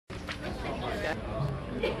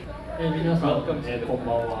皆さん、こん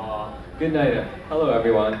ばんは。 Good night. Hello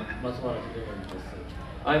everyone. 松原秀則です。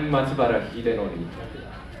 I'm Matsubara Hidenori.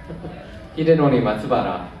 Hidenori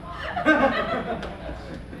Matsubara.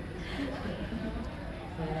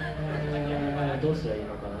 どうしたらいい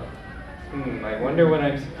のかな。I wonder what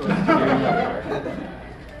I'm supposed to do here.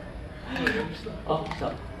 あ、来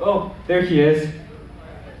た。 Oh, there he is.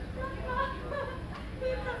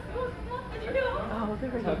 Oh, there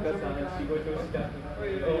he is.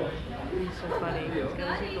 He's so funny. He's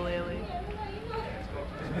got his ukulele.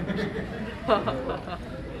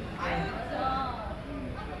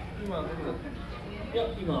 いや、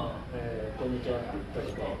今、こんにちはって言った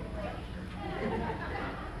けど。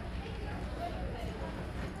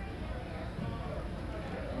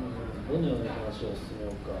どのような話を進め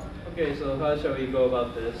ようか。 Okay, so how shall we go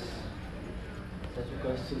about this? 最初か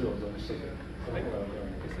ら質疑応答にしてくれ。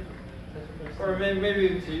 Or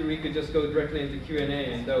maybe we could just go directly into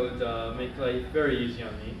Q&A and that would make life very easy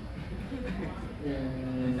on me.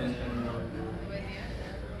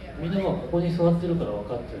 みんなはここに座ってるから分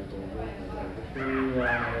かってると思うんだけど、僕は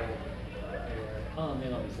女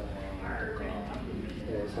神様とか、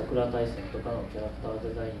桜大戦とかのキャラクター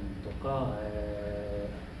デザインとか、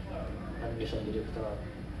アニメーションディレクター、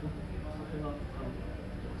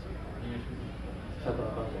桜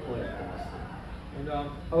監督をやってます。 And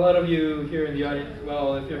a lot of you here in the audience,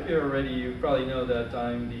 well, if you're here already, you probably know that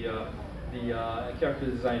I'm the character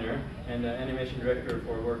designer and animation director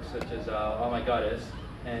for works such as Oh My Goddess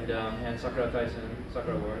and Sakura Taisen,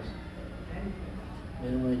 Sakura Wars.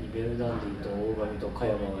 目の前にベルダンディと大神と加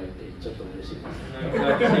山がいてちょっと嬉しいです。 I'm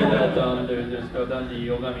glad to see that there's Beldandi,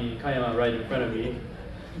 Ogami, Kayama right in front of me.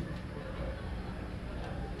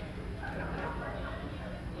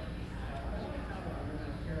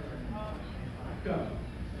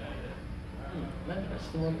 何か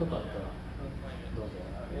質問とかあったらどうぞ。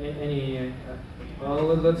 Any,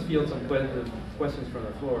 well, let's field some questions from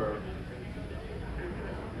the floor.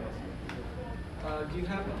 Do you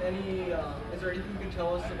have any, is there anything you can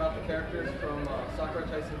tell us about the characters from Sakura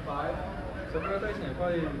Taisen 5? Sakura Taisen 5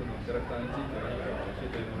のキャラクターについて何か教え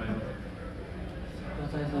てもらえますか？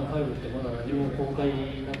 桜大戦5ってまだ何も公開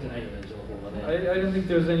になってないよね、情報がね。 I don't think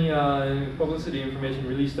there's any publicity information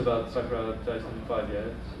released about Sakura Taisen 5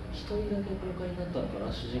 yet. 一人だけ公開になったのか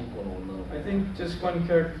な、主人公の女の子。 I think just one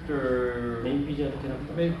character, メインビジュアルキャラク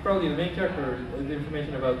ター。 probably the main character, the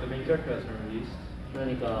information about the main character has been released.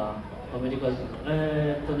 何かアメリカ人の確か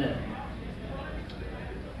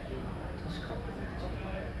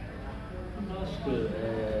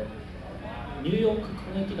ニューヨーク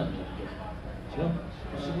歌劇団だっけ？違う？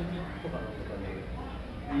星組とかなんとかで。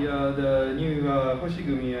 The new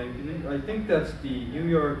Hoshigumi, I think that's the New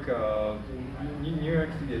York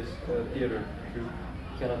theater troupe.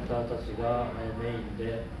 キャラクターたちがメイン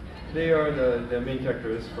で。 They are the main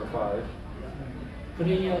characters for 5. プ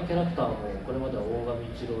レイヤーキャラクターもこれまでは大神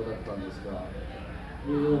一郎だったんですが、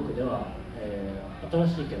ニューヨークでは、新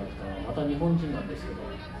しいキャラクターはまた日本人なんですけど、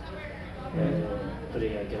プ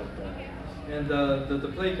レイヤーキャラクターになります。 And the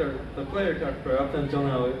player character up until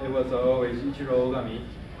now it was always Ichiro Ogami.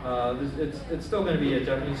 It's still going to be a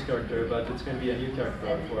Japanese character, but it's going to be a new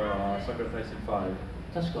character for Sakura Taisen 5.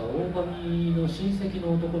 確か大神の親戚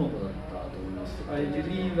の男の子だったと思います。 I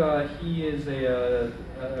believe he is a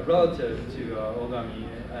relative to Ogami,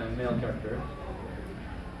 a male character.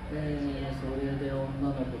 それで女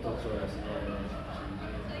の子たちはですね、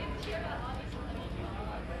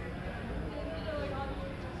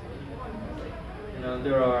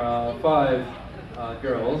 There are 5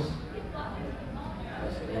 girls. で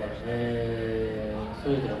すね、そ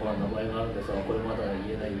れぞれ名前があるんですが、これまだ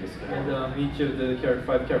言えないんですけど。 And each of the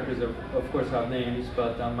 5 characters of course have names,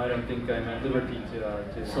 but I don't think I'm at liberty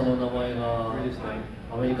to その名前が release them.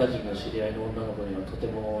 アメリカ人の知り合いの女の子にはとて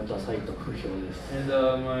もダサいと不評です。 And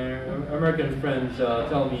my American friends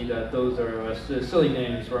tell me that those are silly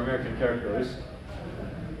names for American characters.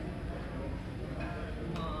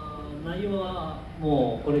 内容は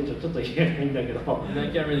もうこれ以上ちょっと言えないんだけど、 And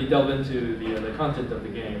I can't really delve into the content of the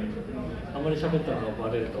game. あまり喋ったのが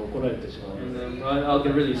バレると怒られてしまう。 And I'll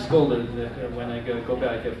get really scolded when I go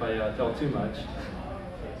back if I tell too much.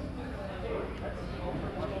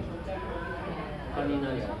 他に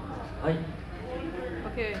何か。はい。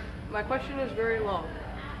 Okay, my question is very long.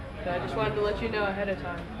 So I just wanted to let you know ahead of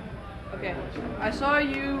time. Okay, I saw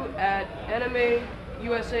you at Anime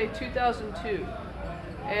USA 2002,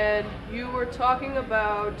 and you were talking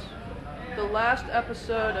about the last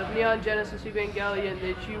episode of Neon Genesis Evangelion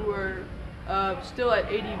that you were still at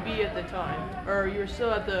ADB at the time, or you were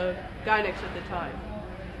still at the Gainax at the time.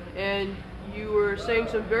 And you were saying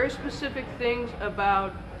some very specific things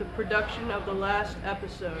about the production of the last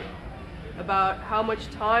episode, about how much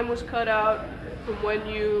time was cut out from when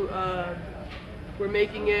you were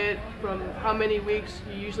making it, from how many weeks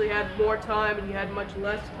you usually had more time and you had much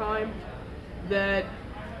less time, that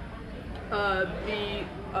the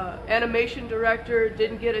animation director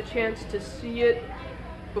didn't get a chance to see it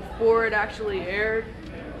before it actually aired.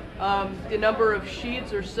 The number of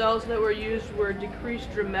sheets or cells that were used were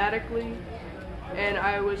decreased dramatically. And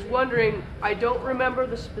I was wondering, I don't remember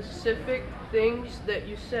the specific things that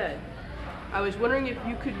you said. I was wondering if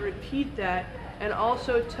you could repeat that and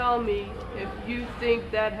also tell me if you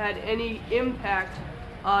think that had any impact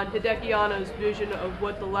on Hideki Anno's vision of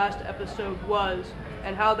what the last episode was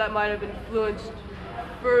and how that might have influenced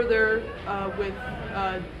further with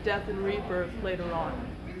Death and Rebirth later on.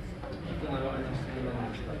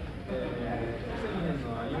 2000年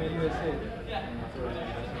のアニメ USA で発売にな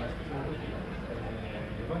りまして、その時、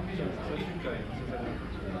エヴァンゲリオン最終回の制作の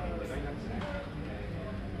時にガイナックスに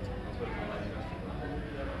発売がありましたが、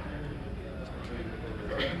ということ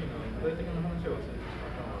で、具体的な話は忘れてしま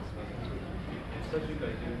ったのですが、最終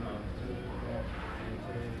回というのは普通の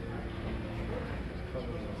テレビ番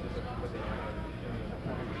組の制作過程の中で非常に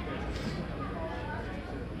短い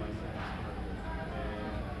制作の枚数が少なく、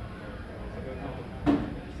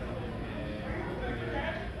先ほ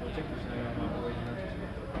どのチェックしながら終わりになってし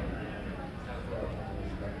まったという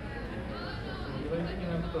具体的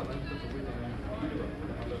なことは何一つ覚えてないんですけ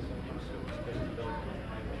ど、またその話をしっかり聞いたわけでは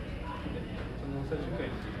ないので、その最終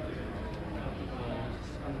回について、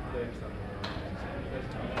安野大樹さんのそれに対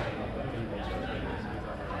しての意見が現在紹介する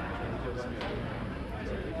が、劇場版にはどういうふうに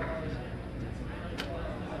されているかです。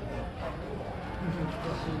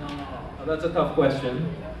That's a tough question.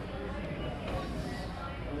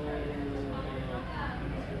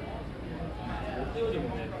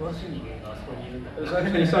 There's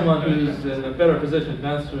actually someone who's in a better position to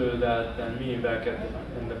answer that than me back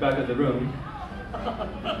in the back of the room.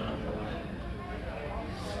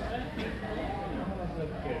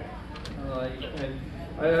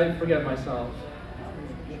 I forget myself.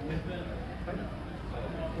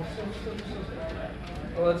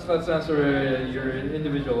 Well, let's answer your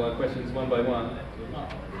individual questions one by one.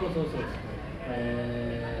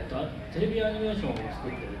 テレビアニメーションを作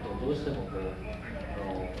ってるとどうしてもこう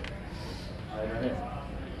あれだね、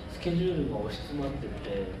スケジュールが押し詰まって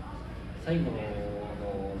て最後の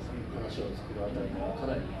話を作るあたりがか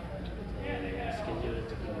なり、スケジュー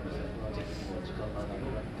ル的にも制作的にも時間がなく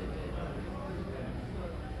なってて、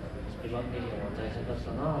エヴァンゲリオンは大変だっ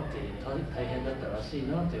たなって大変だったらしい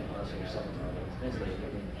なという話をしたことがあるんですね、それで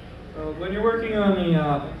ね。When you're working on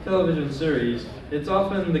a television series, it's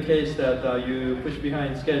often the case that you push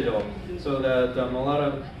behind schedule, so that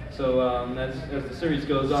as the series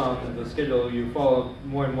goes on, the schedule you fall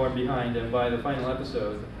more and more behind, and by the final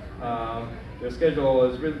episode, your schedule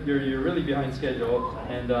is you're really behind schedule,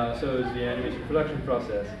 and so is the animation production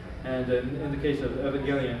process. And in the case of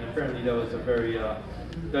Evangelion, apparently that was a very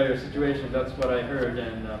dire situation. That's what I heard,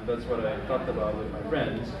 and that's what I talked about with my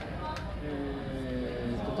friends.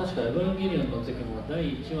 確かエヴァンゲリオンの時も第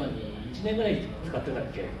1話に1年ぐらい使ってたっ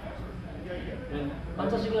け？半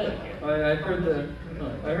年ぐらいだっけ？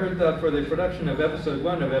 I heard that for the production of episode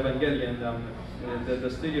 1 of Evangelion, the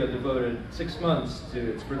studio devoted 6 months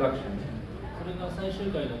to its production. それが最終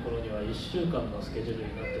回の頃には1週間のスケジュール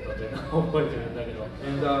になってたというのを覚えてるんだけど。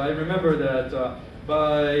And I remember that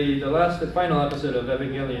by the final episode of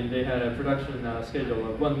Evangelion, they had a production schedule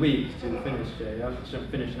of 1 week to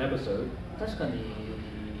finish an episode. 確かに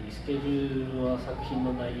スケジュールは作品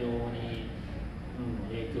の内容に、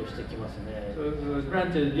影響してきますね。So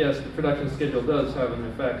granted, yes, the production schedule does have an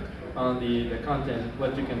effect on the content,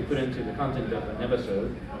 what you can put into the content of an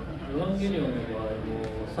episode. エヴァンゲリオンの場合も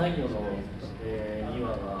最後の、2話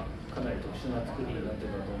がかなり特殊な作りになって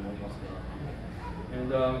たと思いますね。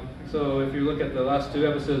And so if you look at the last 2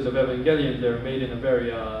 episodes of Evangelion, they're made in a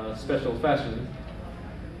very special fashion.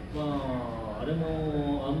 あれ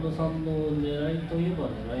も安野さんの狙いといえば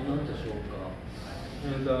狙いなんでしょうか。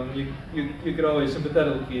And you could always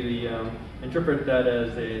sympathetically interpret that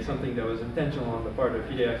as something that was intentional on the part of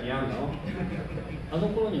Hideaki Anno. あの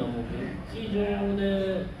頃にはもう劇場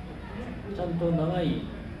でちゃんと長い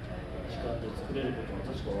時間で作れること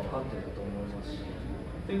が確か分かっていると思いますし。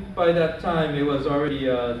I think by that time it was already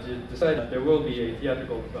decided that there will be a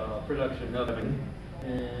theatrical production of it.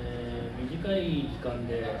 短い時間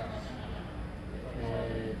で、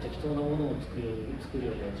適当なものを作る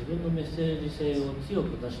よりは自分のメッセージ性を強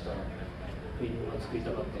く出したフィルムが作り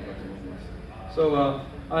たかったんだと思います。So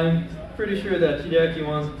I'm pretty sure that Hideaki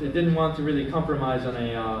didn't want to really compromise on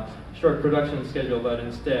a short production schedule, but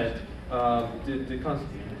instead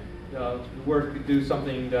do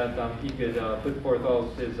something that he could put forth all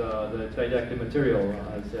his the didactic material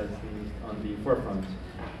on the forefront.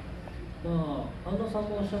 まあ、安藤さん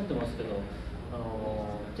もおっしゃってますけど、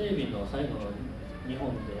テレビの最後の日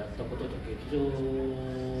本でやったことと劇場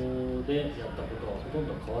でやったことはほとん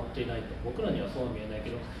ど変わっていないと、僕らにはそうは見えない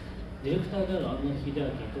けど、ディレクターである安野秀明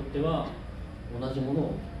にとっては同じもの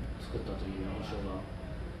を作ったという印象が、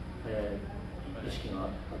意識があっ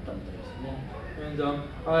たみたいですね。And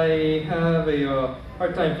I have a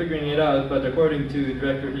hard time figuring it out, but according to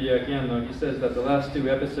director Hideaki Anno, he says that the last two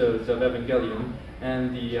episodes of Evangelion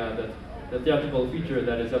and the theatrical feature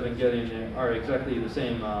that is Evangelion are exactly the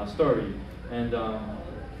same story. And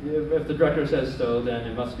if the director says so, then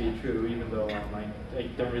it must be true, even though I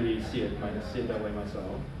don't really see it that way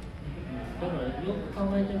myself.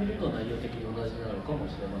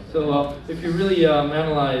 So if you really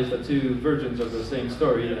analyze the two versions of the same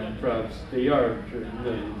story, then perhaps they are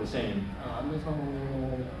really the same.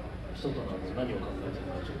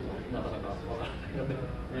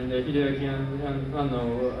 And Hideaki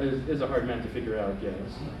Anno is a hard man to figure out, yes.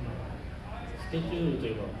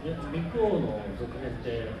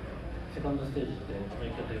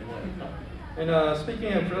 And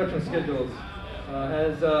speaking of production schedules,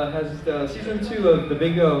 has season 2 of The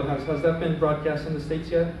Big O, has that been broadcast in the States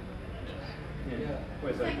yet? Yeah.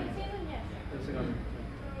 Wait a second. Second season, yes.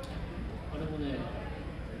 あれもね、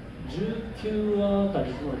19話あた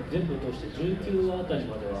り、全部通して19話あたり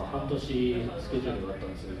までは半年スケジュールがあった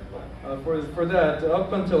んですよ。For that,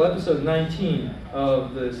 up until episode 19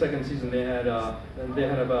 of the second season, they had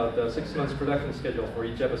about 6 months production schedule for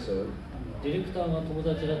each episode. ディレクターが友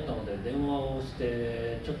達だったので電話をし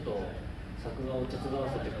てちょっと作画を手伝わ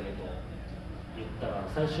せてくれと言ったら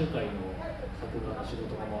最終回の作画の仕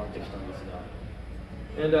事が回ってきたんですが。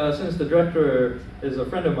And since the director is a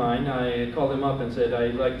friend of mine, I called him up and said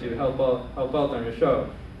I'd like to help out on your show.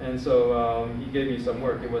 And so he gave me some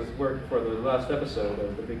work. It was work for the last episode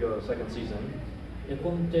of the Big O second season. 絵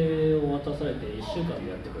コンテを渡されて1週間で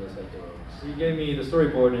やってくださいと。He gave me the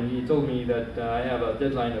storyboard and he told me that I have a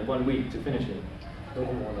deadline of 1 week to finish it. ど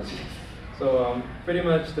こも同じです。So pretty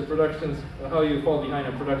much the productions, how you fall behind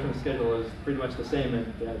a production schedule is pretty much the same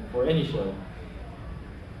for any show.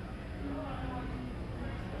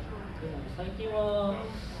 最近は、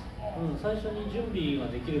最初に準備が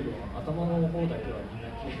できる分、頭の方だけはみんな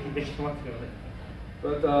できてますけどね。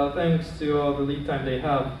But thanks to all the lead time they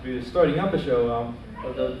have starting up a show,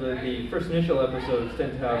 the first initial episodes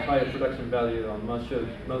tend to have higher production value on most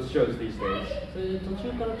shows these days. それで途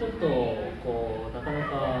中からちょっとこうなかな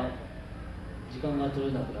か時間が取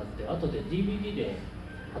れなくなって、後で DVD で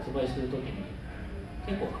発売するときに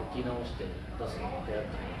結構書き直して出すのが流行って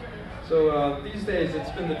ます。So these days it's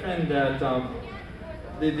been the trend that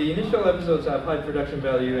the initial episodes have high production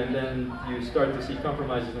value, and then you start to see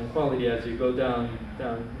compromises in quality as you go down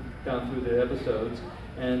through the episodes,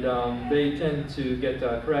 and they tend to get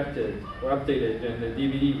corrected or updated in the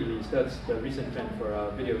DVD release. That's the recent trend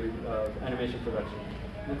for video animation production.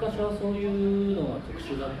 昔はそういうのが特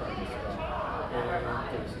殊だったんですが、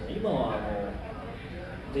ですね、今は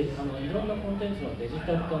いろんなコンテンツのデジ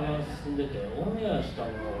タル化が進んでて、オンエアした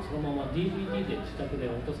ものをそのまま DVD で自宅で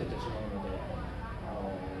落とせてしまうので、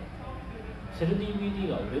セル DVD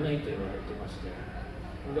が売れないと言われてまして。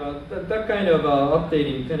That kind of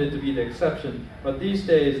updating tended to be the exception, but these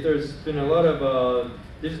days there's been a lot of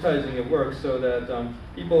digitizing of work so that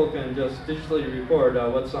people can just digitally record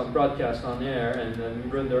what's on broadcast on air and then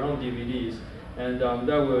run their own DVDs, and that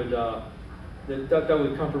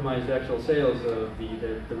would compromise the actual sales of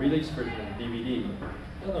the release version of the DVD.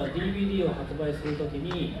 だから DVD を発売するとき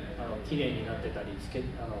に綺麗になってたり少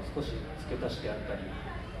し付け足してあったり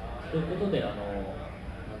ということでなんていうん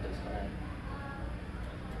ですかね、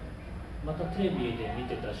またテレビで見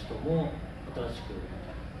てた人も新しく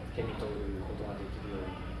手に取ることができるよう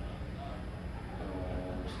に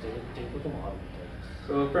してるっていうこともあるみたいです。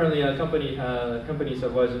So apparently companies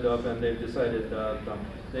have wised up and they've decided that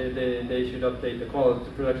they should update the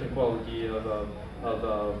production quality of the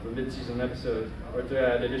mid-season episode, or to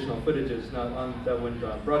add additional footages that wouldn't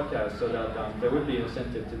broadcast, so that there would be an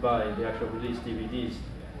incentive to buy the actual release DVDs.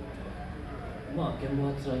 まあ現場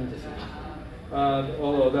は辛いんですよ。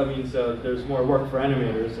Although that means there's more work for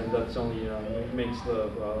animators, and that's only makes the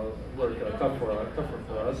work tougher for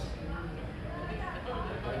us.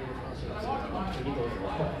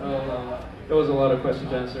 That was a lot of questions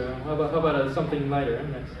to answer. How about something lighter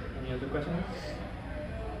next? Any other questions?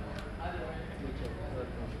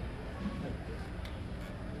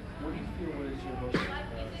 most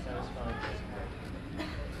satisfying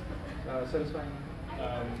satisfying?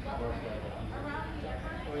 work that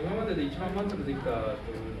you 今までで一番満足できた仕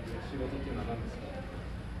事っていうのは何ですか？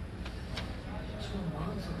一番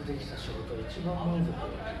満足できた仕事、一番満足、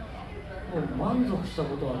もう満足した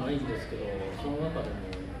ことはないんですけど、その中でも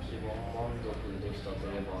一番満足できたと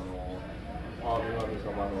いえば女神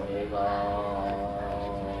様の映画が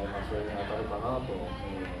それに当たるかなと思い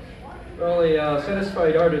ます。Well, a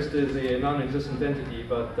satisfied artist is a non-existent entity,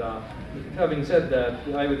 but having said that,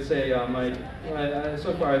 I would say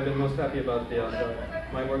so far I've been most happy about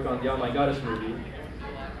my work on the Oh My Goddess movie.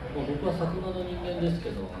 僕は作画の人間です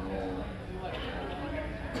けど、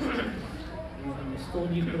スト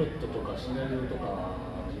ーリープロットとかシナリオとか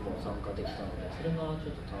にも参加できたので、それがち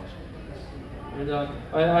ょっと楽しかったです。And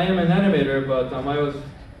I am an animator, but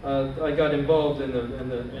I got involved in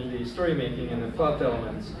the story making and the plot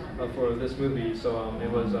elements for this movie, so it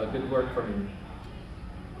was good work for me.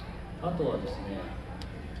 あとはですね、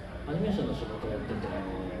アニメーションの仕事をやってて、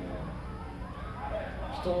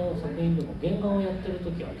人の作品でも原画をやってると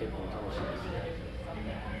きは結構楽しいですね。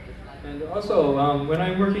And also, when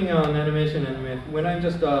I'm working on animation and when I'm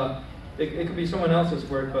just, it could be someone else's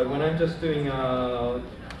work, but when I'm just doing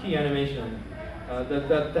key animation,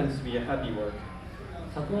 that tends to be a happy work.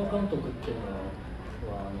 作画監督っていうの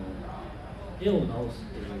は絵を直すっ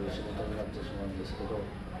ていう仕事になってしまうんですけど、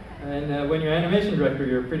And when you're an animation director,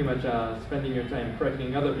 you're pretty much spending your time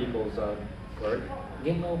correcting other people's work.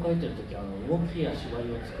 原画を描いてるとき動きや芝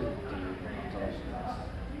居を作るっていうのが楽しいで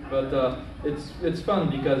す。But it's fun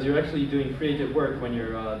because you're actually doing creative work when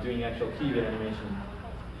you're doing actual key animation.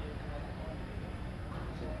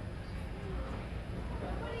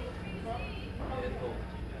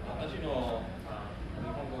 私の日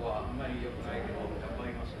本語はあんまり良くないけど頑張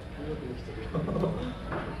ります。よくできてる。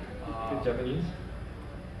Good Japanese?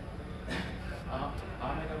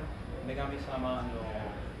 女神様の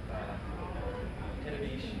テレ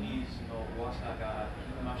ビシリーズの噂が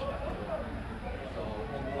聞きましたけど、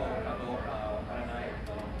本当かどうかわからない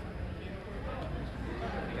とお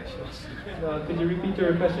願いします。Could you repeat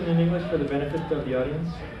your question in English for the benefit of the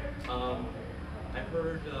audience? I've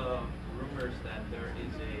heard rumors that there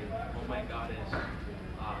is a Oh My Goddess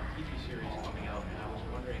TV series coming out, and I was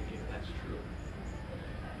wondering if that's true.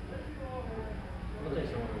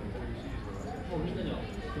 もうみんなには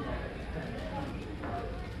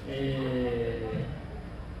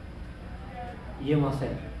言えません。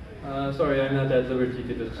Sorry, I'm not at liberty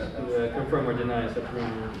to confirm or deny such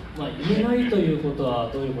rumor. まあ言えないということは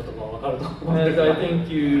どういうことかわかると思うんです As が I think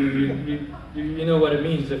you know what it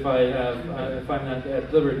means if I'm not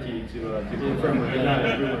at liberty to confirm or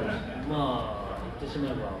deny rumors. まあ言ってし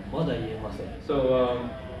まえばまだ言えません。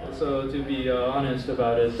 So to be honest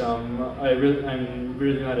about it, I'm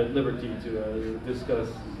really not at liberty to discuss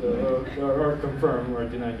or confirm or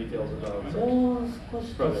deny details about. もう少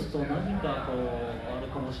し経つと何かこうある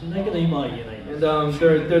かもしれないけど今は言えないです。 And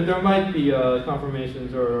there might be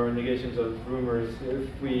confirmations or negations of rumors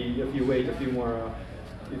if you wait a few more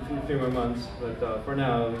months. But for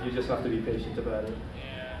now, you just have to be patient about it.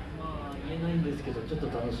 まあ言えないんですけどちょっと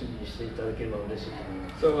楽しみにしていただければ嬉しいと思い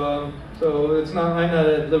ます。 So I'm not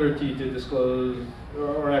at liberty to disclose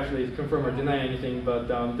or actually confirm or deny anything, but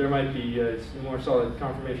there might be a more solid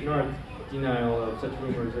confirmation or denial of such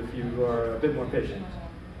rumors if you are a bit more patient.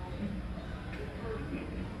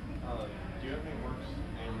 Do you have any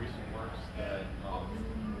recent works that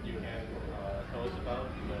you can tell us about?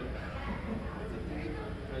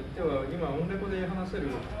 では今オンレコで話せる、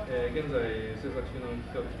現在制作中の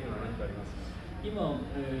企画っていうのは何かありますか？今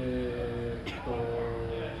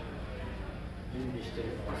準備している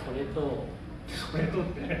のはそれとっ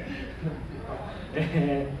て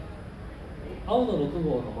青の6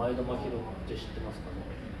号の前田真宏って知ってますかね？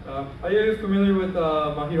 Are you familiar with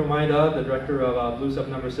Mahiro Maeda, the director of Blue Sub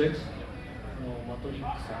No. 6? マトリッ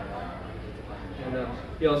クスの And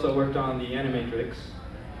he also worked on the Animatrix.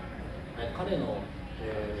 彼の、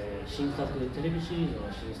新作テレビシリーズの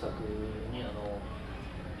新作に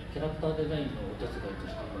キャラクターデザインのお手伝いと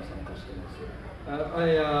して今参加しています。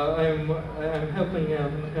I'm helping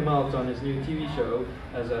him out on his new TV show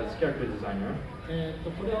as a character designer.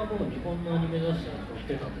 これはもう日本のアニメ雑誌に載っ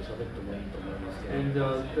てたんで喋ってもいいと思いますけど。 And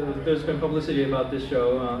there's been publicity about this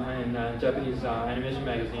show in Japanese animation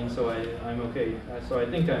magazine, so I'm okay. So I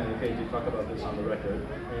think I'm okay to talk about this on the record.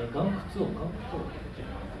 ガンクツオ。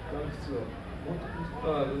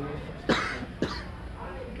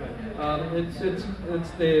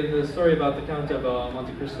It's the story about the Count of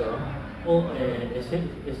Monte Cristo. を、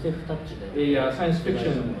SF タッチで A science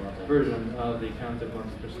fiction version of the Count of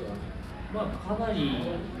Monte Cristo. まあ、かなり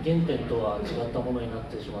原点とは違ったものになっ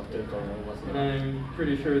てしまっていると思います And ね。 I'm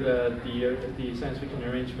pretty sure that the science fiction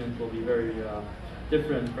arrangement will be very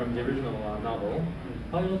different from the original novel.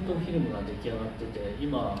 パイロットフィルムが出来上がってて、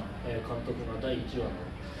今、監督が第1話の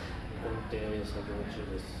音程作業中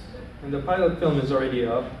です。And the pilot film is already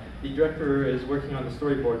up. The director is working on the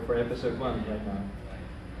storyboard for episode 1 right now.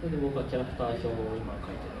 それで僕はキャラクター表を今書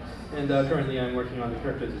いています。And currently I'm working on the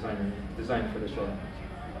character design for the show.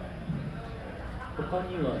 他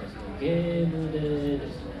にはですね、ゲームで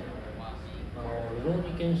ですね、ルロー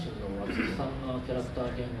ニケンシンの松木さんがキャラクター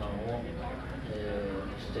原案を、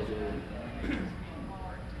している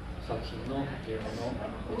作品のゲームの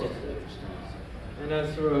お手伝いをしています。And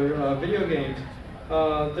as for video games,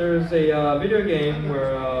 there's a video game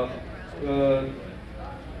where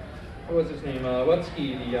what was his name?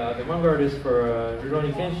 Watsuki, the manga artist for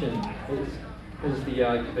Rurouni Kenshin, is the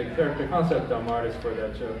character concept artist for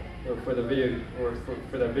that show, for the video or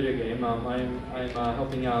for that video game. I'm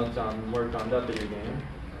helping out on work on that video game.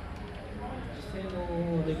 実際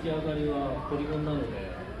の出来上がりはポリゴンなので、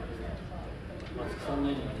松木さんの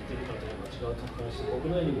絵に似てるかといえば違うと思うし、僕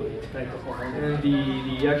の絵にも似てないと思うので。 And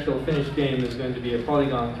the actual finished game is going to be a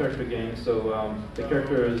polygon character game, so the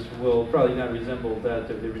characters will probably not resemble that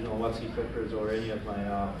of the original Watsuki characters or any of my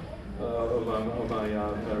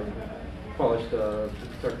polished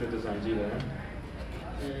character designs either.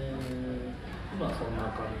 今そんな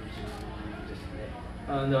感じですね。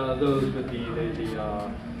And those would be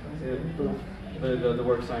the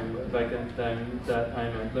works that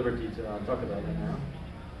I'm at liberty to talk about right now.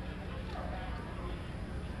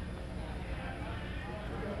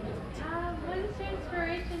 What is the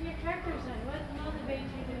inspiration your character design? What motivates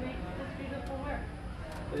you to make this beautiful work?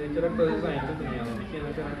 キャラクターデザイン、特に美形な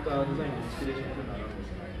キャラクターデザインにインスピレーションというのは何です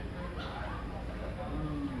か？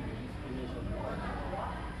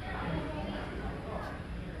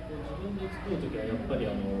自分で作るときはやっぱり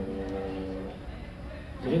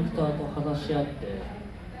ディレクターと話し合って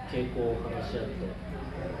傾向を話し合って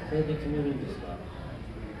それで決めるんですが。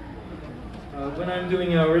When I'm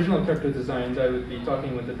doing original character designs, I would be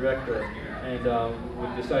talking with the director and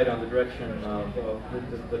would decide on the direction of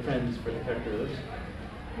the trends for the characters.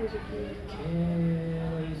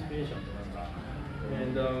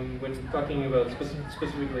 And when talking about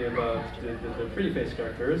specifically about the pretty face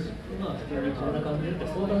characters,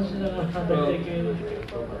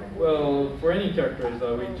 well, for any characters,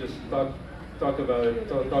 we just talk about it,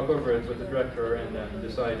 talk over it with the director, and then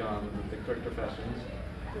decide on the character fashions.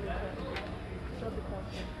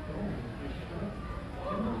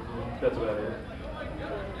 That's about it.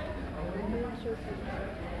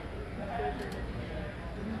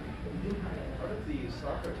 Out of the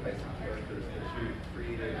soccer types of characters that you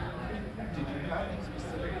created, did you have any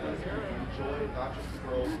specific ones that you enjoyed, not just the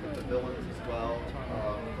girls, but the villains as well,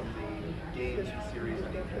 from the games, the series,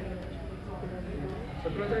 anything?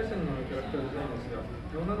 桜大戦のキャラクターデザインですが、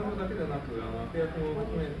女の子だけでなく悪役も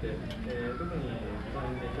含めて、特にデザイ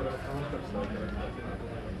ンで楽しかったキャラクターというのはど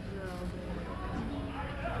のように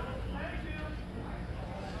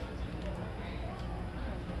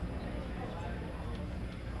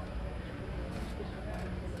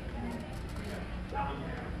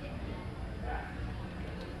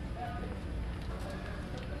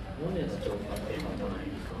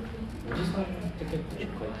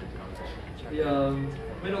？The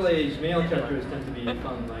middle-aged male characters tend to be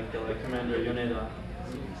fun, like Commander Yoneda. あ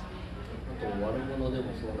と悪者で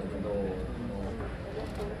もそうだけど、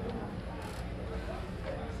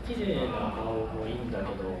綺麗な顔もいいんだけ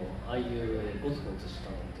ど、ああいうゴツゴツし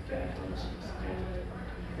たのって結構楽しいですね。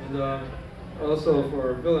And also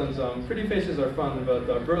for villains, pretty faces are fun, but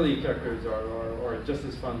burly characters are just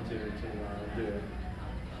as fun to do.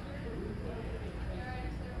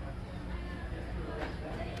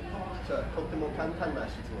 とっても簡単な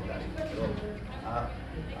質問があるんですけど、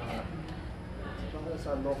島原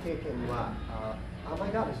さんの経験は、アマ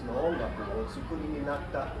イガールスの音楽を作りにな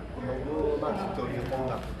ったこのムーマツという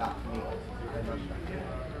音楽家にありました。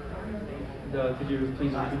Could you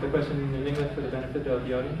please repeat the question in English for the benefit of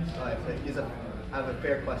the audience? I have a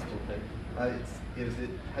fair question.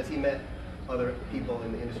 Has he met other people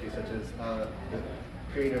in the industry, such as the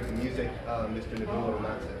creator of the music, Mr. Hidenori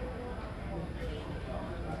Matsubara?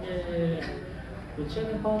 打ち上げ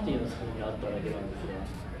パーティーの時に会っただけなんです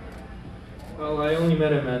が。Well, I only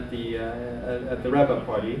met him at the wrap-up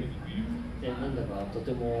party. なんだかと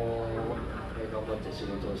ても頑張って仕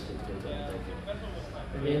事をしてくれたみた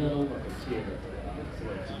いで、映画の音楽が綺麗だったからすご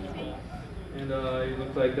い気に入ってます。And he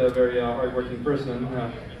looked like a very hard-working person,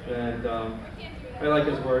 and I like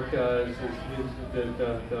his work. The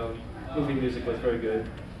movie music was very good.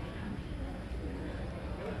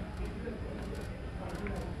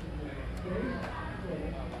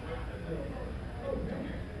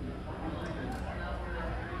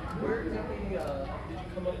 where exactly did you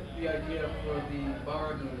come up with the idea for the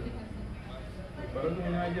Baraguni? バラ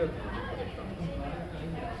組のアイデアっていうのはどこで来たんです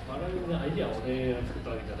か？バラ組のアイディアを俺が作った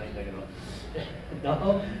わけじゃないんだけど、ど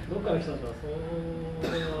っから来たんだ、そ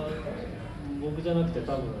れは僕じゃなくて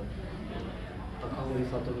多分高堀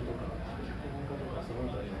悟とか、その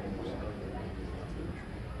辺りの方が。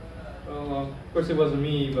Well, of course it wasn't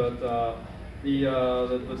me, but the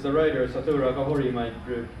writer Satoru Akahori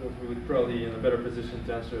would probably in a better position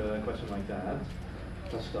to answer a question like that.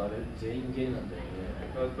 確かあれ全員ゲイなんだよね。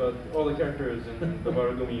But all the characters in the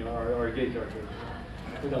Baragumi are gay characters.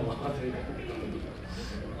 普段は外れてくる。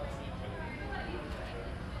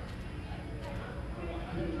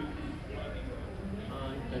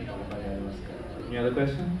何か他にありますか？ Any other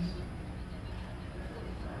questions?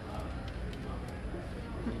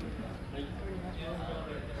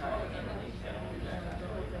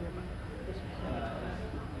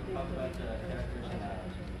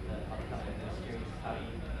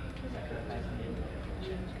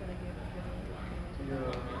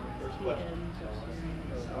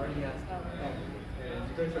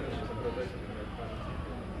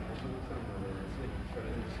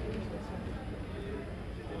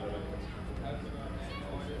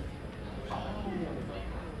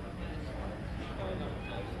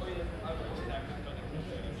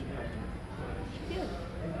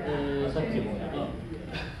 さっきも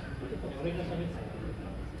俺が喋った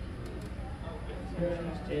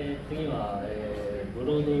次は、ブロ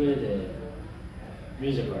ードウェイでミ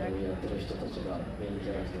ュージカルをやってる人たちがメインキ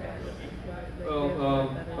ャラクター。Well,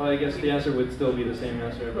 I guess the answer would still be the same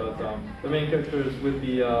answer, but the main characters would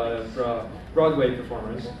be Broadway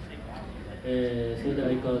performers. それで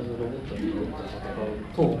相変わらずロボットに乗って戦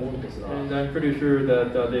うと思うんですが、 And I'm pretty sure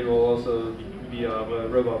that they will also be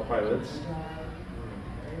robot pilots.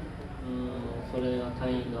 それが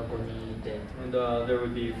隊員が5人いて、 And there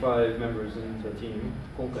would be 5 members in the team.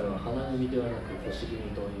 今回は花組ではなく星組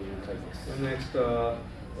という隊です。 And next,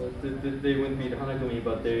 they wouldn't be the Hanagumi,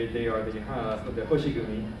 but they are the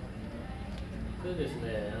Hoshigumi. でです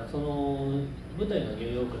ね、その舞台がニ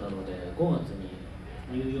ューヨークなので、5月に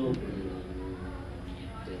ニューヨークに行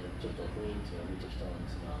ってちょっと雰囲気を見てきたんで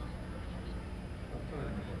すが。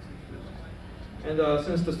And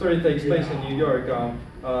since the story takes place in New York,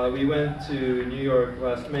 we went to New York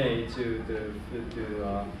last May to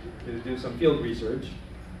do some field research.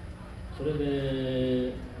 それ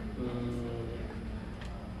で、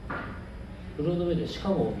ブロードウェイでシカ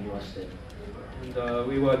ゴを見まして、 And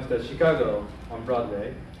we watched Chicago on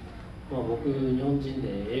Broadway. 僕、日本人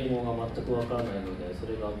で英語が全くわからないので、そ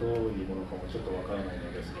れがどういうものかもちょっとわからない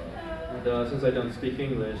のですが。And since I don't speak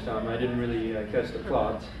English, I didn't really catch the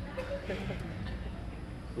plot.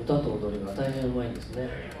 歌と踊りが大変うまいんですね。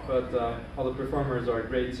But all the performers are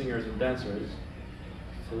great singers and dancers.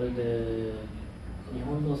 それで日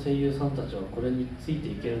本の声優さんたちはこれについて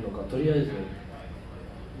いけるのか、とりあえず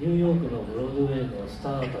ニューヨークのブロードウェイのス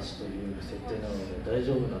ターたちという設定なので大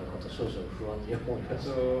丈夫なのかと少々不安に思いまし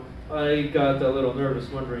た。 So I got a little nervous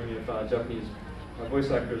wondering if Japanese voice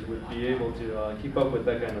actors would be able to keep up with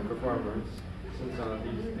that kind of performance, since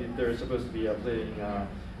they're supposed to be playing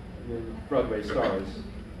Broadway stars.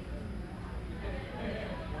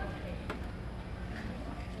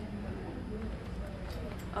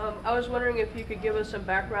 I was wondering if you could give us some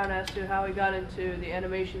background as to how he got into the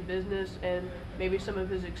animation business and maybe some of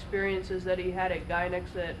his experiences that he had at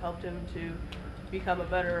Gainax that helped him to become a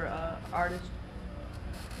better artist.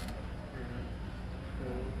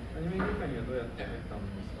 アニメ業界にはどうやって入ったん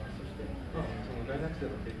ですか？そして、その大学生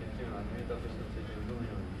の経験というのはアニメーターとしての経験をどの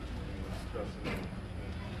ようにプラスの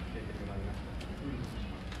経験になりまし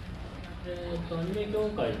た？アニメ業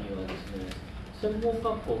界にはですね、専門学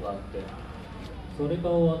校があって、それが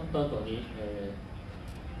終わった後に、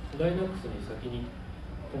ガイナックスに先に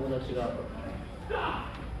友達が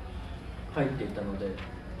入っていたので、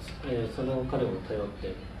その彼を頼っ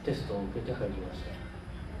てテストを受けて入りました。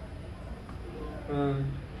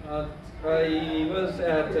I was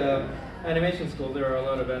at animation school. There are a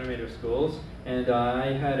lot of animator schools, and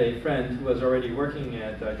I had a friend who was already working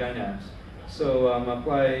at Gainax. So I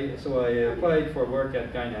applied for work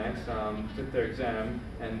at Gainax, took their exam,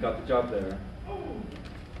 and got the job there.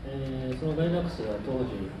 そのガイナックスが当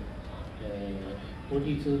時、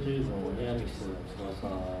42のネアミスの翼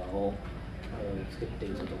を、作ってい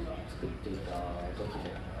た時で。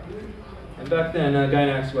And back then,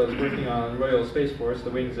 Gainax was working on Royal Space Force, the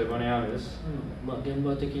wings of Oneamis. 現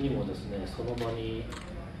場的にもですね、その場に、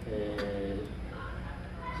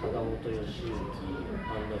貞本義行、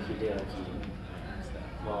庵野秀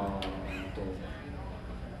明、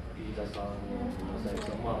飯田さんの佐伯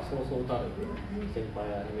さん、まあそうそうたる先輩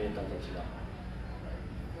アニメーターたちが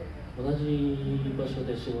同じ場所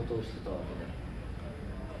で仕事をしてたわけで。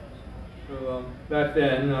So back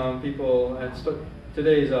then, people and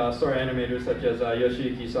today's story animators such as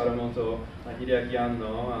Yoshiyuki Sadamoto, Hideaki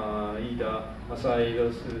Anno, Ida, Masai,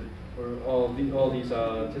 all these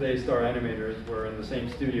today's star animators were in the same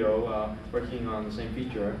studio working on the same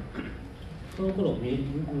feature. その頃ほ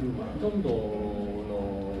とんど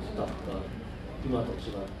のスタッフが今と違っ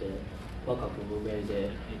て若く無名で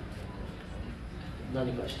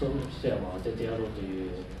何か一山当ててやろうとい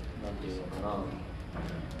うなんていうのかな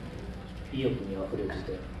意欲にあふれて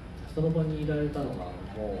てその場にいられたのがも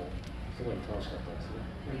うすごい楽しかったですね。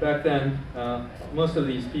Back then, most of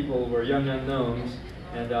these people were young unknowns,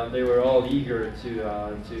 and they were all eager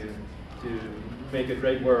to make a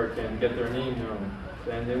great work and get their name known.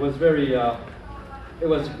 And it was very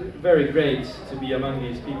great to be among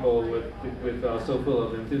these people with so full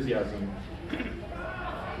of enthusiasm.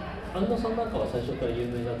 安野さんなんかは最初から有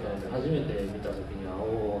名だったので初めて見た時には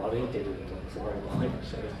おお歩いてるとすごい思いま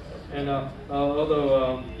したね。And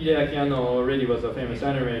although Hideaki Anno already was a famous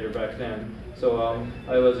animator back then, so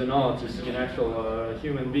I was in awe to see an actual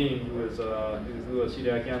human being who was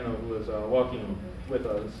Hideaki Anno, who was walking with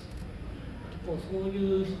us. もうそう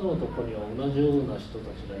いう人のところには同じような人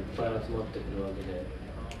たちがいっぱい集まってくるわけで、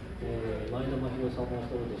前田真宏さんも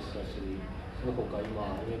そうでしたし、その他今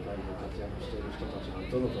アニメ界で活躍している人たちが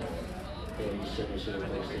どろどろ、一緒に仕事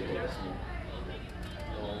をしていてですね、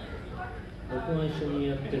僕が一緒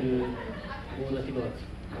にやってる大田博明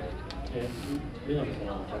女神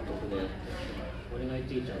様の監督で「お願い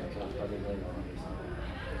ティーチャー」のキャラクターデザイナーなんで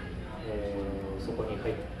す、そこに後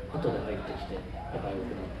で入ってきて仲良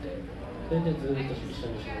くなってそれでずっと一緒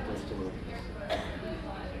に仕事をしてるわけです。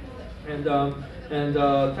And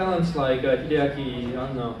talents like Hideaki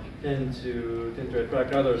Anno tend to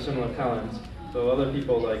attract other similar talents. So other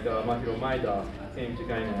people like Mahiro Maeda came to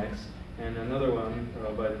Gainax, and another one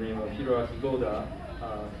by the name of Hiroaki Goda.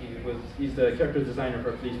 He's the character designer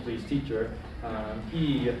for Please Please Teacher.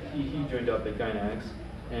 He joined up at Gainax,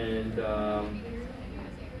 and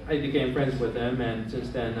I became friends with him, and since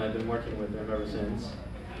then I've been working with him ever since.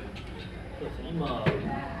 今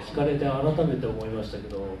聞かれて改めて思いましたけ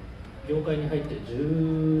ど、業界に入って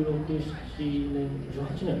16、17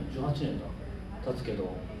年、18年だ経つけ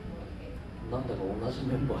ど、なんだか同じ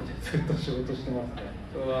メンバーでずっと仕事してますね。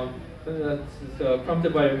So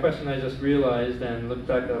prompted by a question, I just realized and looked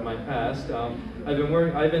back at my past. I've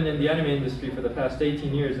been in the anime industry for the past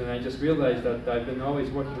 18 years, and I just realized that I've been always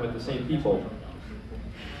working with the same people.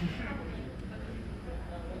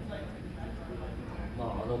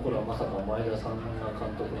 あの頃はまさか前田さんが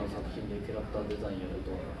監督の作品でキャラクターデザインやる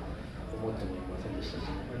とは思ってもいませんでしたし。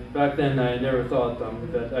Back then, I never thought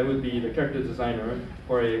that I would be the character designer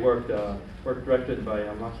for a work directed by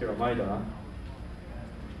Mahiro Maeda.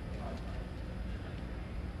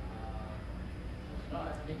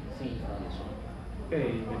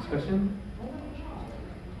 Okay, next question.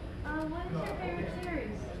 What is your favorite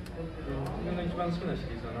series? 自分が一番好きなシ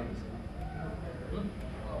リーズは何ですか?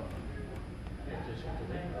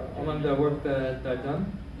 Among the work that I've done?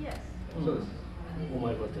 Yes. So this, Oh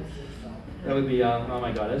my goddess. that would be Oh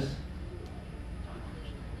My Goddess.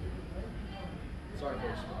 Sorry,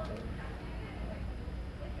 folks.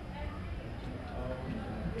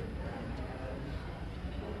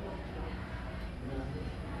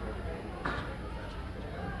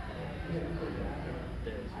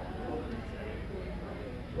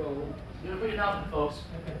 Put your mouth in, folks.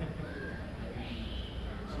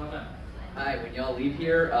 Hi, when y'all leave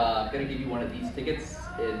here, I'm going to give you one of these tickets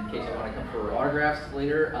in case you want to come for autographs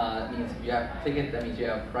later. It means if you have a ticket, that means you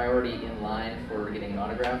have priority in line for getting an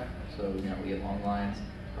autograph. So, we get long lines,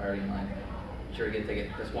 priority in line. Be sure to get a ticket.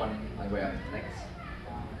 This one on the way out. Thanks.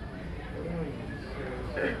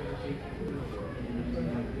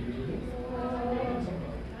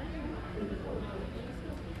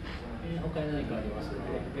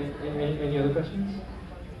 Any other questions?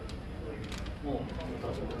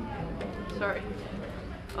 Sorry.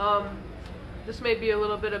 This may be a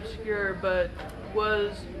little bit obscure, but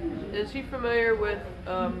is he familiar with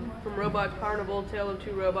from Robot Carnival, Tale of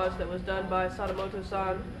Two Robots that was done by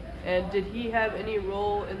Sadamoto-san? And did he have any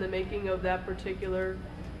role in the making of that particular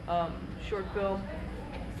short film?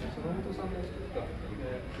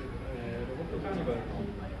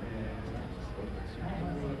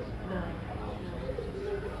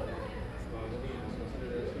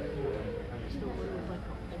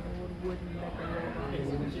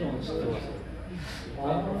 もちろん知ってます。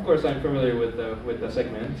Of course, I'm familiar with the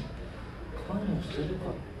segment. 関与してるか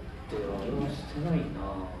っっては俺はしてないな。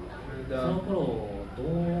そ And, の頃動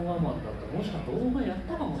画マンだったらもしかしたら動画やっ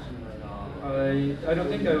たかもしれないな。I don't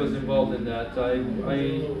think I was involved in that. I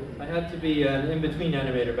had to be an in-between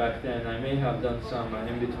animator back then. I may have done some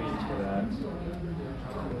in-betweens for that.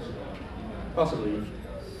 Possibly.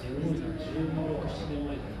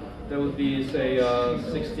 That would be, say,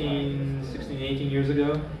 16, 18 years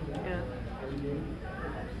ago. Yeah.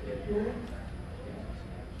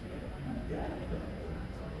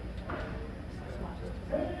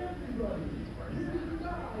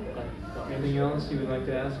 Anything else you would like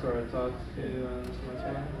to ask or talk to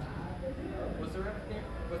someone? Was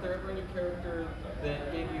there ever any character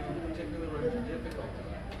that gave you particular difficulty?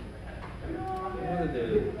 今までで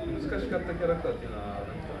難しかったキャラクターっていうのは何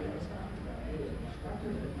かありますか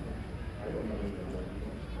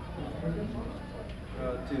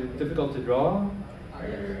？Difficult to draw?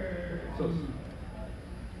 そうです。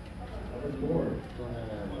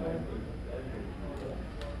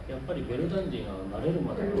やっぱりベルダンディが慣れる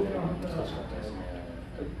までが難しかったですね。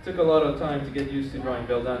It took a lot of time to get used to drawing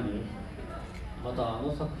Beldandi. またあ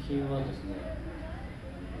の作品はですね、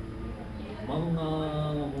漫画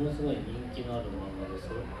がものすごい人気のある漫画です。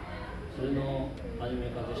それのアニメ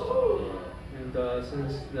化でしたので。And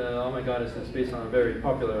since Oh My Goddess is based on a very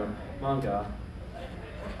popular manga,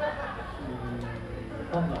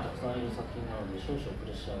 ファンがたくさんいる作品なので少々プ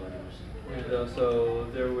レッシャーがありました。and so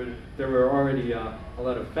there were already a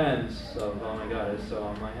lot of fans of Oh My Goddess, so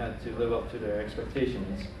I had to live up to their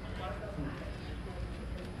expectations.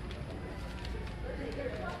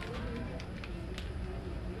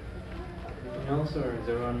 Anything else, or is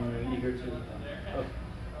everyone eager to? Oh.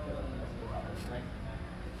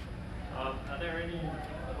 Are there any,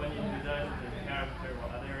 when you design the character,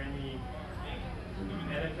 are there any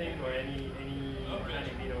anything or any kind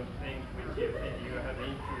of thing which you think you have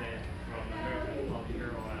influence from American culture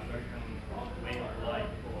or American way of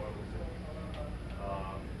life or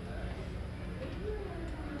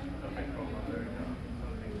something from America,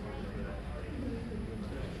 something from that?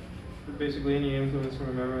 Basically, any influence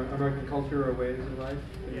from American culture or ways of life?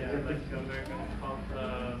 Yeah, like American culture,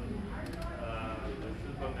 the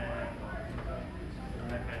Superman,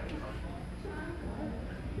 that kind of culture.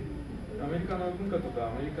 アメリカの文化と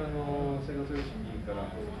かアメリカの生活様式から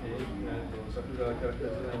作画キャラク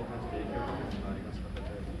ターデザインに関して影響を受けるものがありますか？例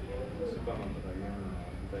えばスーパーマンとかいうような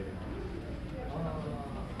具体的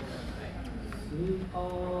スーパ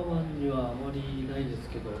ーマンにはあまりないです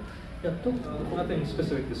けど、いや特に Nothing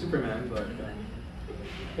specific to Superman, but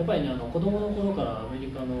やっぱりね、子供の頃からアメ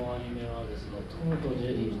リカのアニメはですね、トムとジ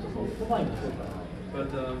ェリーとかポパイもそうかな。But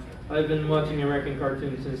I've been watching American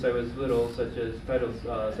cartoons since I was little, such as titles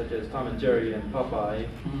such as Tom and Jerry and Popeye.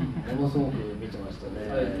 ものすごく見てましたね。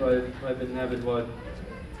I've been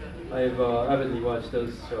I've avidly watched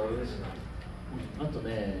those shows. あと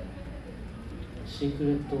ね、シーク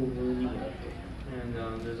レット・オブ・ニムだっけ。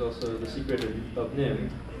And there's also The Secret of Nim.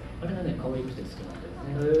 あれがね、可愛くて好きな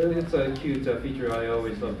んだよね。It's a cute feature. I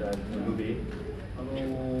always loved that movie. あ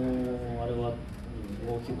れは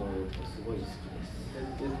動きも良くてすごい好きです。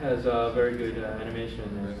It has very good animation,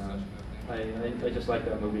 and I just like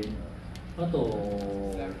that movie. あと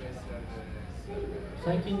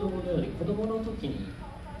最近のものより子供の時に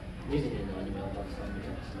ディズニーのアニメをたくさん見て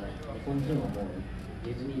ますね。日本人はもう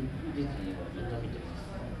ディズニーはみんな見てます。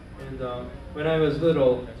And when I was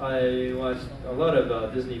little, I watched a lot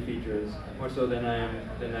of Disney features, more so than I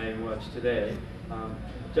watch today.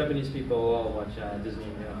 Japanese people all watch Disney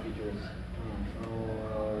features.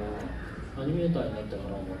 アニメーターになってか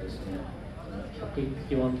らもですね、101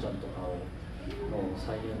匹ワンちゃんとかの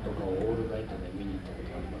再現とかをオールナイトで見に行ったこと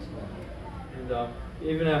がありますね。And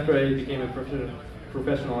even after I became a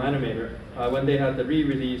professional animator, when they had the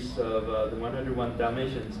re-release of the 101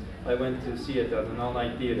 Dalmatians, I went to see it at an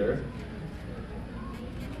all-night theater.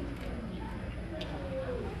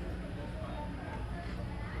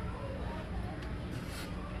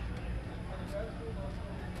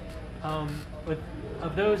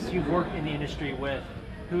 Of those you've worked in the industry with,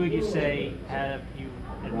 who would you say have you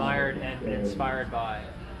admired and been inspired by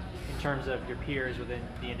in terms of your peers within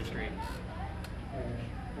the industry?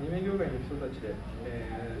 アニメ業界の人たちで、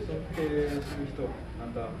尊敬する人、ま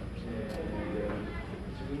た、自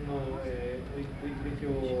分の、影響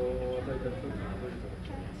を与えた人というのはどういう人です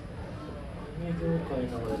か？アニメ業界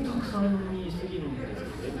の中でたくさんに過ぎるんです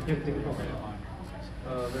けど、言ってみようかな。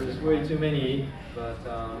There's way too many, but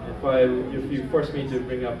if you force me to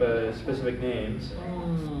bring up specific names, そ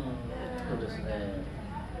うですね。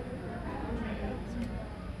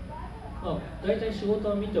まあ、大体仕事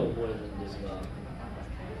は見て覚えるんですが、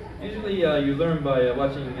usually you learn by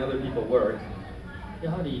watching other people work.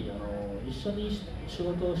 やはり一緒に仕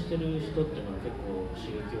事をしてる人っていうのは結構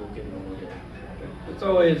刺激を受けるもので。It's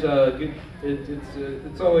always good.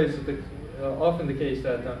 It's always often the case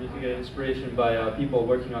that you can get inspiration by people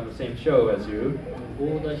working on the same show as you.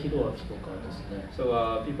 郷田博明とかですね。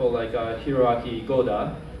So people like Hiroaki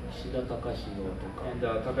Goda 岸田貴弘とか。and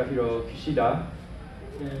Takahiro Kishida.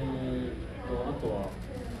 あとは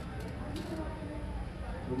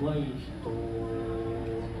上手い人の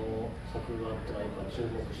作があったらやっぱ注目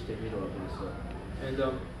してみるわけですよ。And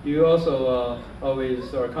you also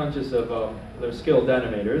always are conscious of their skilled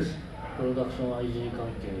animators. プロダクション IG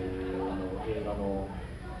関係の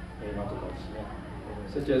映画とかですね。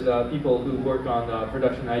Such as people who work on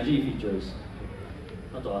production IG features.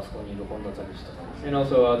 あとあそこにいる本田武史とかですね。And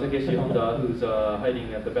also Takeshi Honda, who's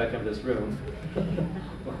hiding at the back of this room.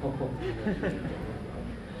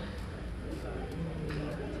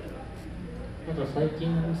 あと最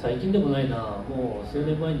近でもないな、もう数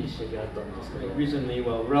年前に知り合ったんですけど。Recently,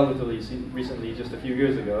 well, relatively recently, just a few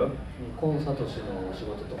years ago. コンサトシの仕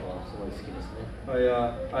事とかすごい好きですね。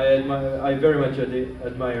I very much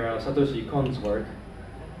admire Satoshi Kon's work.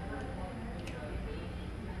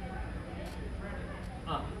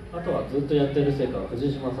 あとはずっとやってるせいか、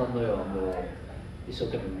藤島さんの絵はもう一生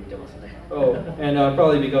懸命見てますね。Oh, and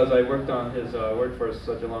probably because I worked on his work for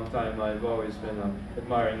such a long time, I've always been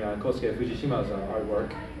admiring Kosuke Fujishima's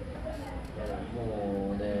artwork.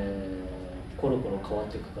 もうね、コロコロ変わっ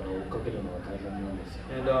ていくから追っかけるのが大変なんですよ。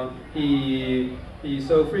And he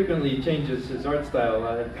so frequently changes his art style.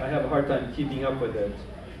 I have a hard time keeping up with it.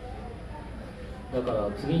 だか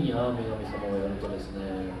ら次に女神様をやるとですね、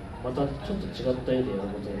またちょっと違った絵でやる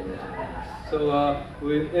ことになると思います。So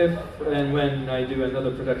if and when I do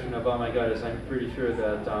another production of Oh My Goddess, I'm pretty sure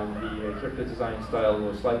that the character design style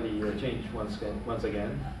will slightly change once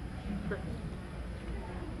again.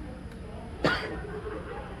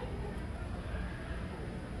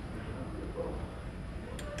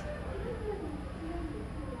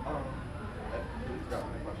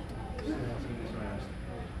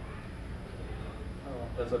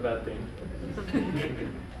 That's a bad thing.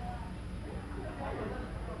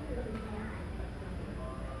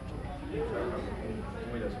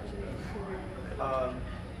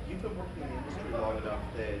 You've been working in the industry long enough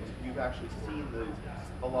that you've actually seen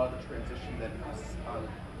a lot of the transition that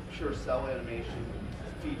pure cell animation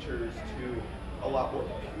features to a lot more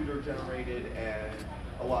computer generated and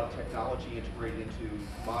a lot of technology integrated into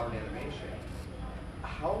modern animation.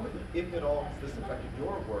 How, if at all, has this affected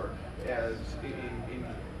your work as in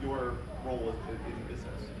your role in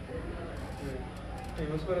business?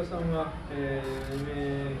 松原さんは、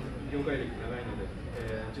業界歴長いので、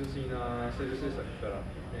純粋なセル制作から、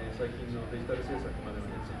最近のデジタル制作までの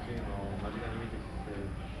変遷というのを間近に見てきている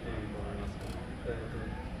と思います。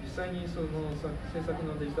実際にその制作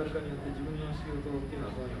のデジタル化によって自分の仕事っていうの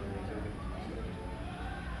はどのような影響を受けてきました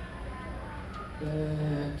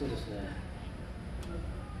か？ですね。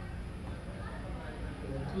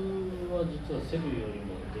僕は実はセルより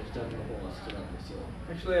もデジタルの方が好きなんですよ。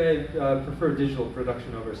Actually, I prefer digital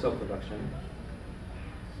production over self-production.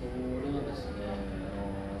 それはですね、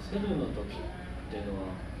セルの時っていうの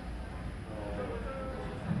は、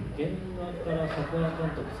原画から作画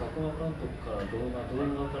監督から動画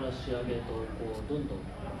から仕上げとこうどんどん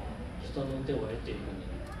人の手を得ていくに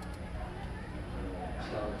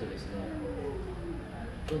従ってですね、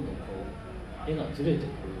どんどんこう絵がずれてく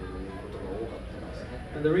ることが多かったんですね。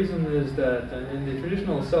And the reason is that in the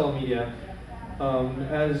traditional cell media,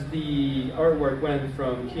 as the artwork went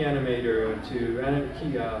from key animator to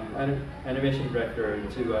animation director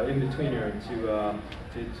to in-betweener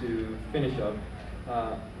to finish up,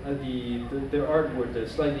 the art would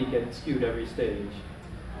slightly get skewed every stage.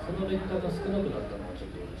 その劣化が少なくなったのはちょっ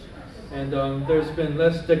と嬉しいです。And there's been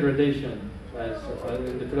less degradation as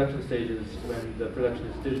in the production stages when the production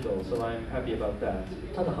is digital, so I'm happy about that.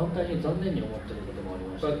 ただ反対に残念に思っていることもあり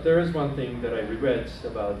ました。 But there is one thing that I regret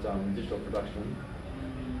about digital production.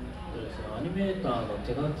 アニメーターの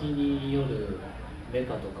手書きによるメ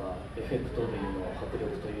カとかエフェクト類の迫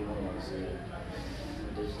力というものがですね、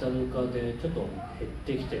デジタル化でちょっと減っ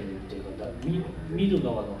てきているっていうか、見る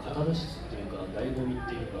側のカタルシスっていうか醍醐味っ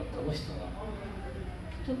ていうか楽しさが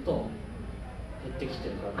ちょっと減ってきて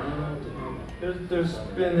るかなという。There's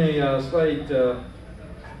been a slight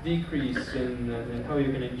decrease in how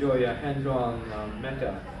you can enjoy a hand-drawn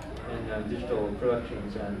mecha in digital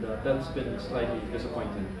productions, and that's been slightly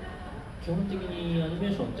disappointing. 基本的にアニメ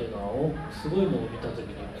ーションっていうのはすごいのを見たとき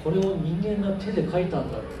にこれを人間が手で描いた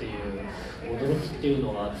んだっていう驚きっていう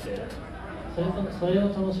のがあって、それが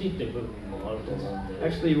楽しいっていう部分もあると思うんで。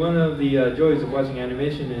Actually, one of the joys of watching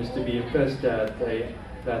animation is to be impressed that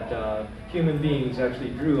human beings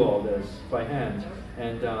actually drew all this by hand,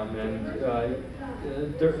 and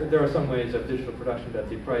there are some ways of digital production that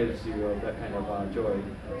deprives you of that kind of joy.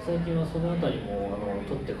 最近はそのあたりも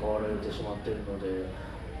取って代わられてしまっているので、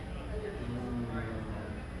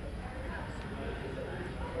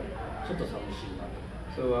ちょっと寂しいなと。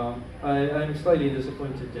So I'm slightly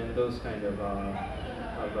disappointed in those kind of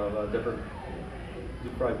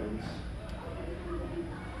deprivements.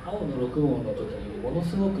 青の録音の時にもの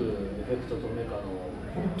すごくエフェクトとメカの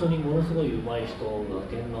本当にものすごい上手い人が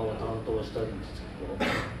原画を担当したんですけ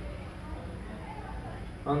ど。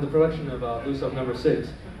On the production of Blue Sub No. 6,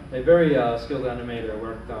 a very skilled animator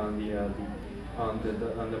worked on the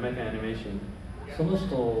mecha animation. その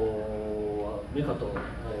人はメカとエ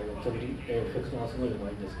フェクトがすごい上手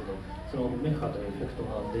いんですけど、そのメカとエフェクト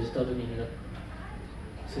がデジタルになって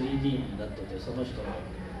 3D になってて、その人の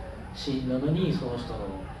シーンなのにその人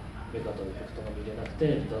のメカとエフェクトが見れなくて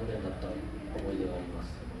残念だった思い出がありま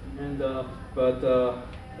す。And but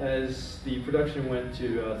as the production went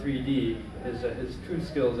to 3D, his true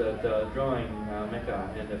skills at drawing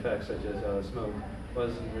mecha and effects such as smoke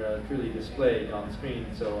wasn't truly displayed on screen.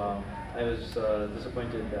 So I was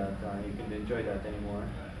disappointed that you couldn't enjoy that anymore.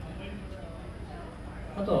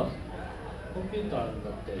 あとはコンピューターに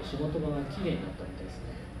なって仕事場が綺麗になったみたいです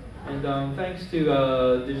ね。And thanks to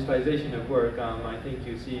digitalization of work, I think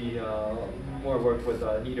you see more work with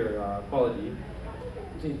neater quality.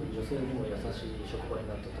 随分女性にも優しい職場に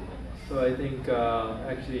なったと思います。 So I think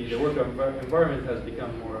actually the work environment has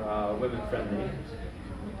become more women friendly.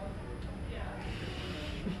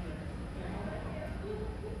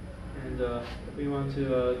 And if we want to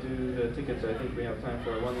do the tickets, I think we have time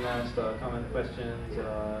for one last comment, questions,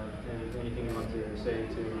 anything you want to say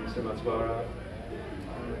to Mr. Matsubara,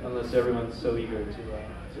 unless everyone's so eager to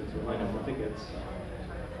line up the tickets.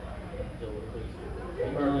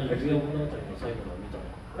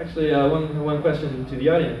 Actually, one question to the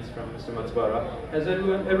audience from Mr. Matsubara. Has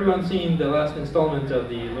everyone seen the last installment of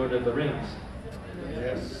the Lord of the Rings?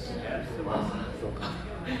 Yes. そうか。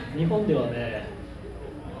日本ではね、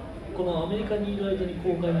このアメリカにいる間に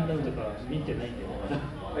公開になるとか見てないんだよね。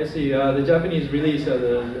I see. The Japanese release of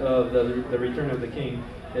the Return of the King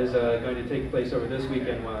is going to take place over this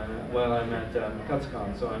weekend while I'm at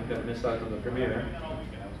Katsucon, so I'm going to miss out on the premiere.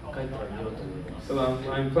 So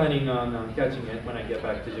I'm planning on catching it when I get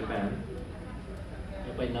back to Japan.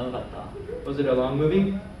 Was it a long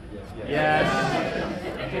movie? Yes.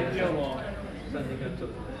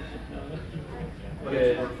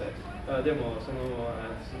 Okay. でもその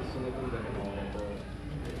分だけの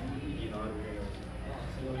意義のある映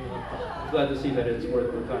画。Glad to see that it's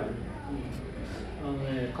worth the time.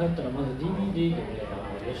 帰ったらまず DVD でね、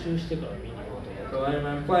予習してから見に行こうと思って。So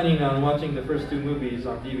I'm planning on watching the first two movies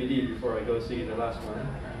on DVD before I go see the last one.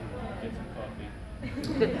 Get some coffee.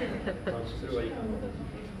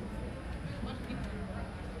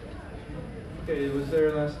 Okay, was there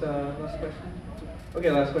a last question?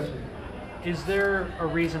 Okay, last question. Is there a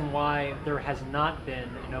reason why there has not been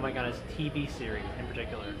an Oh My God, TV series in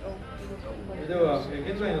particular? では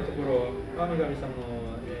現在のところ、神々さん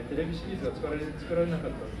のテレビシリーズが作られなか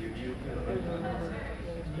ったという理由というのがあります。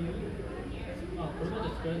これまで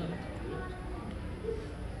作られなかった。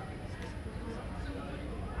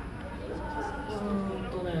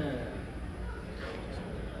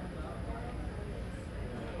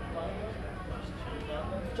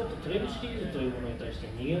ちょっとテレビシリーズというものに対して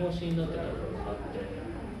逃げ腰になってた部分があって、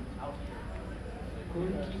クオリ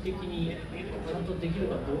ティ的にちゃんとできる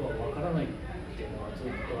かどうかわからないっていうのがずっ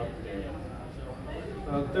とあって。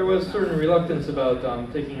There was certain reluctance about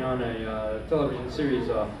taking on a television series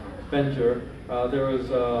venture. There was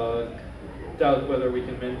doubt whether we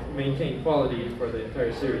can maintain quality for the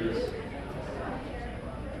entire series.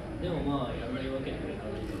 でもまあやらないわけにはいかな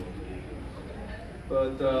い。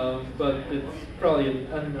But it's probably an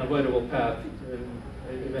unavoidable path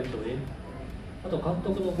eventually. あと監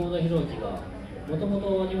督の郷田博明がもとも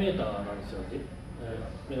とアニメーターなんですよ。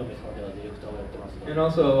女神さんではディレクターをやってますが。And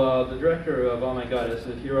also the director of Oh My Goddess,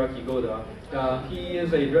 Hiroaki Goda. He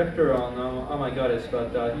is a director on Oh My Goddess,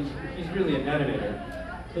 but he's really an animator.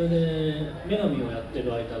 それで女神をやって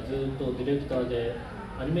る間ずっとディレクターで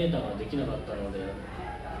アニメーターができなかったので。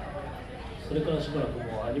それからしばらく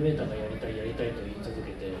もうアニメーターがやりたいと言い続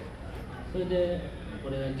けて、それで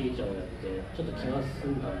俺のティーチャーをやってちょっと気が済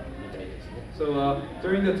んだみたいですね。So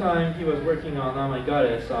during the time he was working on Oh My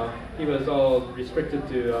Goddess, he was all restricted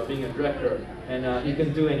to being a director, and he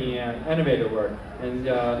couldn't do any animator work, and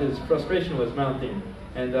his frustration was mounting.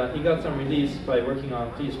 And he got some release by working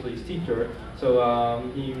on Please Please Teacher, so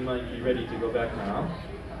he might be ready to go back now.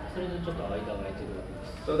 それでちょっと間が空いてるわけで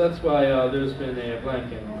す。 So that's why there's been a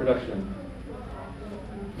blank in production.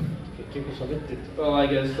 結局喋ってって。 Well, I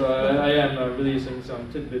guess I am releasing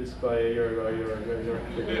some tidbits by your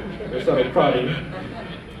subtle prodding.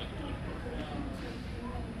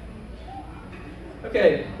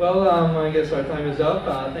 Okay, well, I guess our time is up.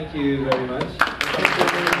 Thank you very much.